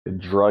A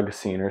drug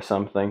scene or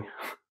something.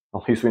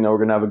 At least we know we're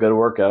gonna have a good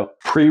workout.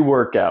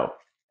 Pre-workout.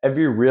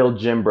 Every real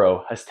gym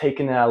bro has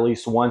taken it at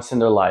least once in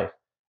their life,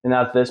 and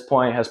at this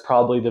point has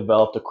probably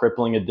developed a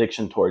crippling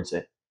addiction towards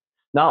it.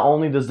 Not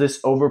only does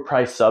this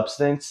overpriced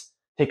substance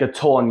take a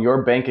toll on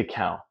your bank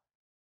account,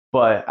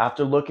 but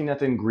after looking at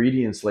the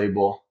ingredients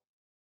label,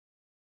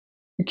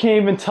 you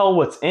can't even tell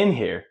what's in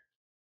here.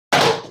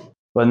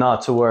 But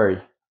not to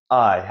worry,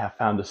 I have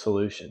found a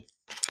solution.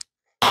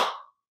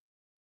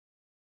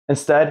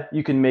 Instead,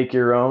 you can make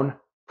your own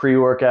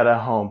pre-workout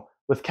at home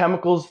with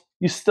chemicals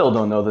you still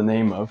don't know the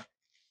name of.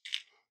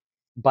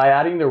 By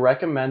adding the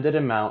recommended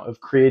amount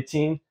of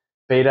creatine,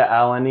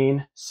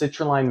 beta-alanine,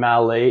 citrulline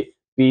malate,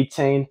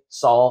 betaine,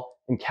 salt,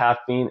 and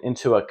caffeine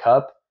into a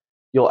cup,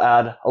 you'll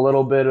add a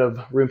little bit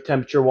of room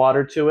temperature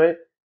water to it,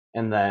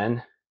 and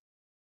then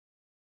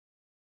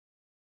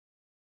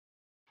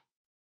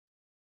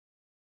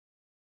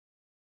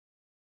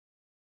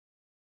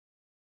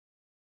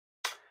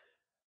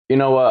you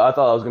know what? I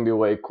thought it was gonna be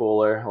way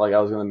cooler. Like I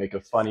was gonna make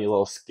a funny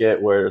little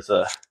skit where it's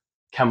a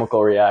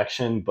chemical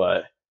reaction,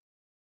 but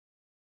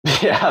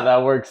yeah,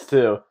 that works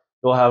too.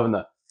 You'll have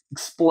an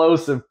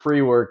explosive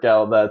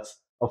pre-workout that's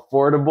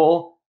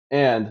affordable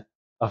and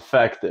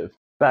effective.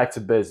 Back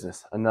to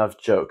business. Enough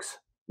jokes.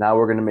 Now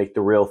we're gonna make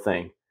the real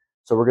thing.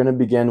 So we're gonna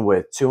begin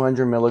with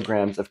 200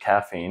 milligrams of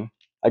caffeine.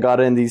 I got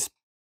it in these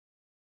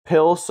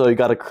pills, so you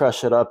gotta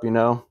crush it up, you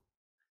know.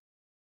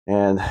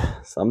 And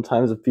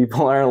sometimes if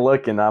people aren't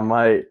looking, I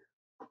might.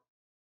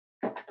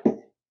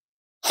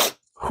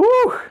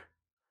 Whew.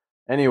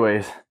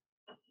 Anyways,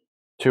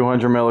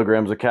 200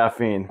 milligrams of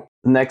caffeine.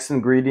 The next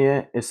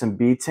ingredient is some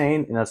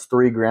betaine, and that's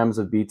 3 grams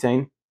of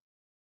betaine.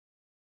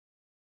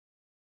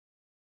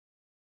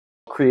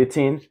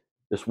 Creatine,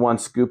 just 1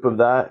 scoop of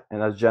that,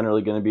 and that's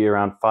generally going to be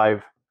around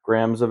 5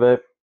 grams of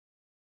it.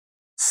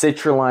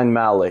 Citrulline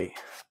malate,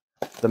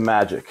 the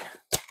magic.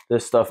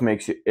 This stuff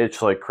makes you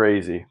itch like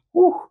crazy.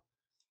 Woo.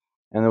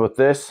 And then with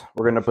this,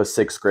 we're going to put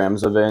 6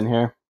 grams of it in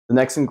here. The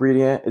next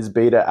ingredient is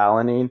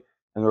beta-alanine,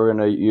 and we're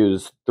going to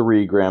use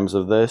 3 grams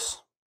of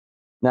this.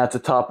 Now to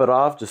top it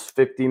off, just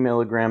 50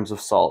 milligrams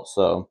of salt,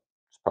 so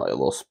it's probably a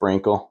little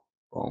sprinkle.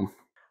 Boom.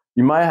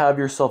 You might have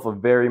yourself a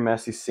very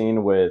messy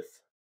scene with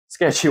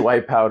sketchy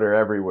white powder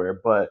everywhere,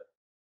 but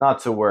not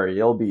to worry,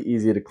 it'll be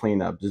easy to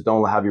clean up. Just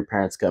don't have your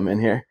parents come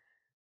in here.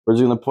 We're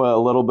just going to put a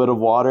little bit of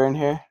water in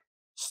here,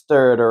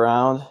 stir it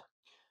around.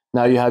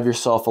 Now you have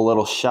yourself a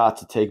little shot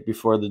to take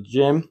before the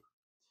gym.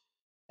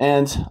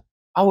 And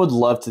I would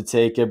love to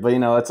take it, but you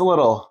know, it's a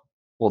little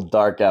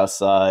dark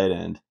outside,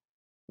 and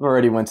I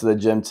already went to the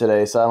gym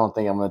today, so I don't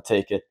think I'm going to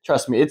take it.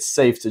 Trust me, it's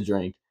safe to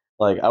drink.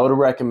 Like, I would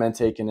recommend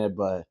taking it,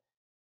 but,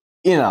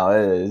 you know,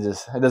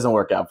 it doesn't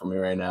work out for me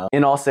right now.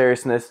 In all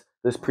seriousness,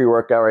 this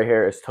pre-workout right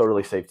here is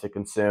totally safe to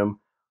consume.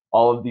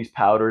 All of these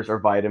powders or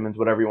vitamins,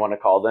 whatever you want to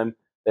call them,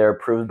 they're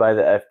approved by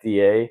the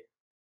FDA,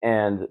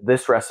 and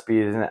this recipe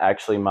isn't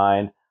actually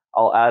mine.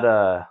 I'll add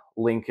a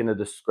link in the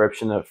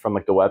description from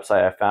like the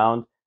website I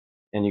found,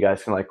 and you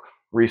guys can like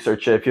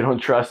research it if you don't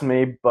trust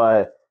me.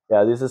 But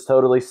yeah, this is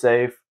totally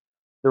safe.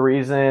 The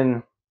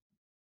reason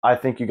I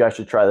think you guys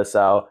should try this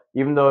out,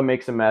 even though it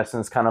makes a mess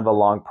and it's kind of a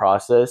long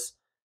process,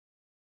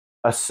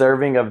 a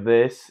serving of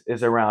this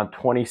is around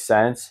 20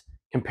 cents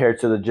compared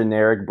to the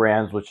generic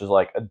brands, which is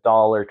like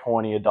 $1.20,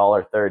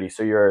 $1.30.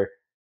 So you're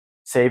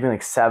saving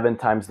like 7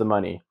 times the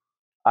money.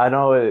 I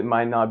know it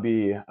might not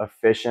be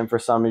efficient for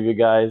some of you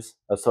guys.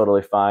 That's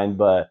totally fine.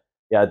 But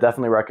yeah, I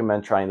definitely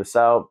recommend trying this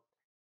out.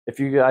 If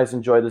you guys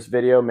enjoyed this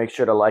video, make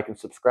sure to like and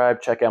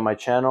subscribe. Check out my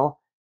channel,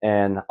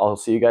 and I'll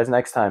see you guys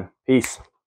next time. Peace.